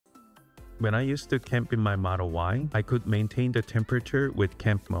When I used to camp in my Model Y, I could maintain the temperature with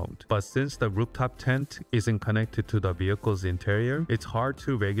camp mode. But since the rooftop tent isn't connected to the vehicle's interior, it's hard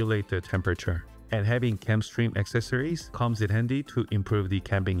to regulate the temperature. And having CampStream accessories comes in handy to improve the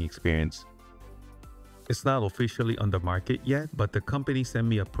camping experience. It's not officially on the market yet, but the company sent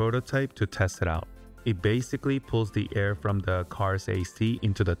me a prototype to test it out. It basically pulls the air from the car's AC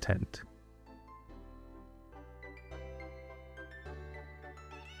into the tent.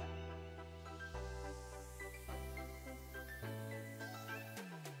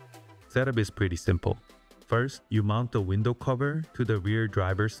 Setup is pretty simple. First, you mount the window cover to the rear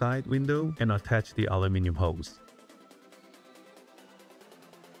driver's side window and attach the aluminum hose.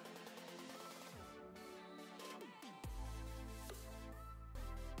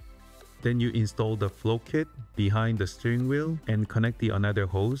 Then you install the flow kit behind the steering wheel and connect the another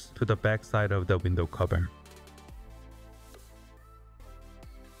hose to the back side of the window cover.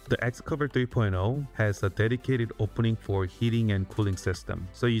 The X-Cover 3.0 has a dedicated opening for heating and cooling system,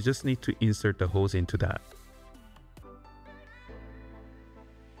 so you just need to insert the hose into that.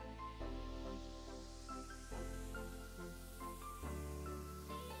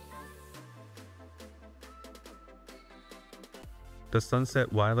 The sun set a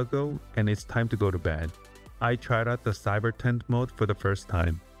while ago and it's time to go to bed. I tried out the Cyber Tent mode for the first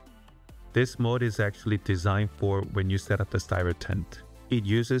time. This mode is actually designed for when you set up the Cyber Tent. It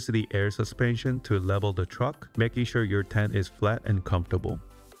uses the air suspension to level the truck, making sure your tent is flat and comfortable.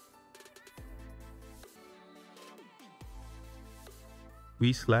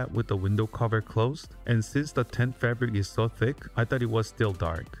 We slept with the window cover closed, and since the tent fabric is so thick, I thought it was still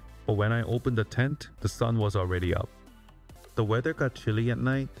dark. But when I opened the tent, the sun was already up. The weather got chilly at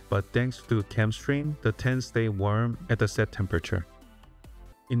night, but thanks to CampStream, the tent stayed warm at the set temperature.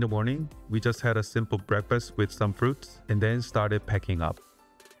 In the morning, we just had a simple breakfast with some fruits and then started packing up.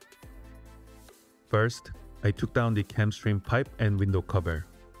 First, I took down the CampStream pipe and window cover.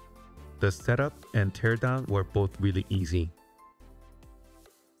 The setup and teardown were both really easy.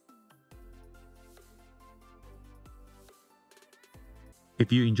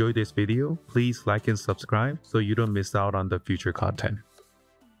 If you enjoyed this video, please like and subscribe so you don't miss out on the future content.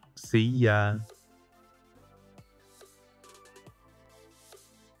 See ya!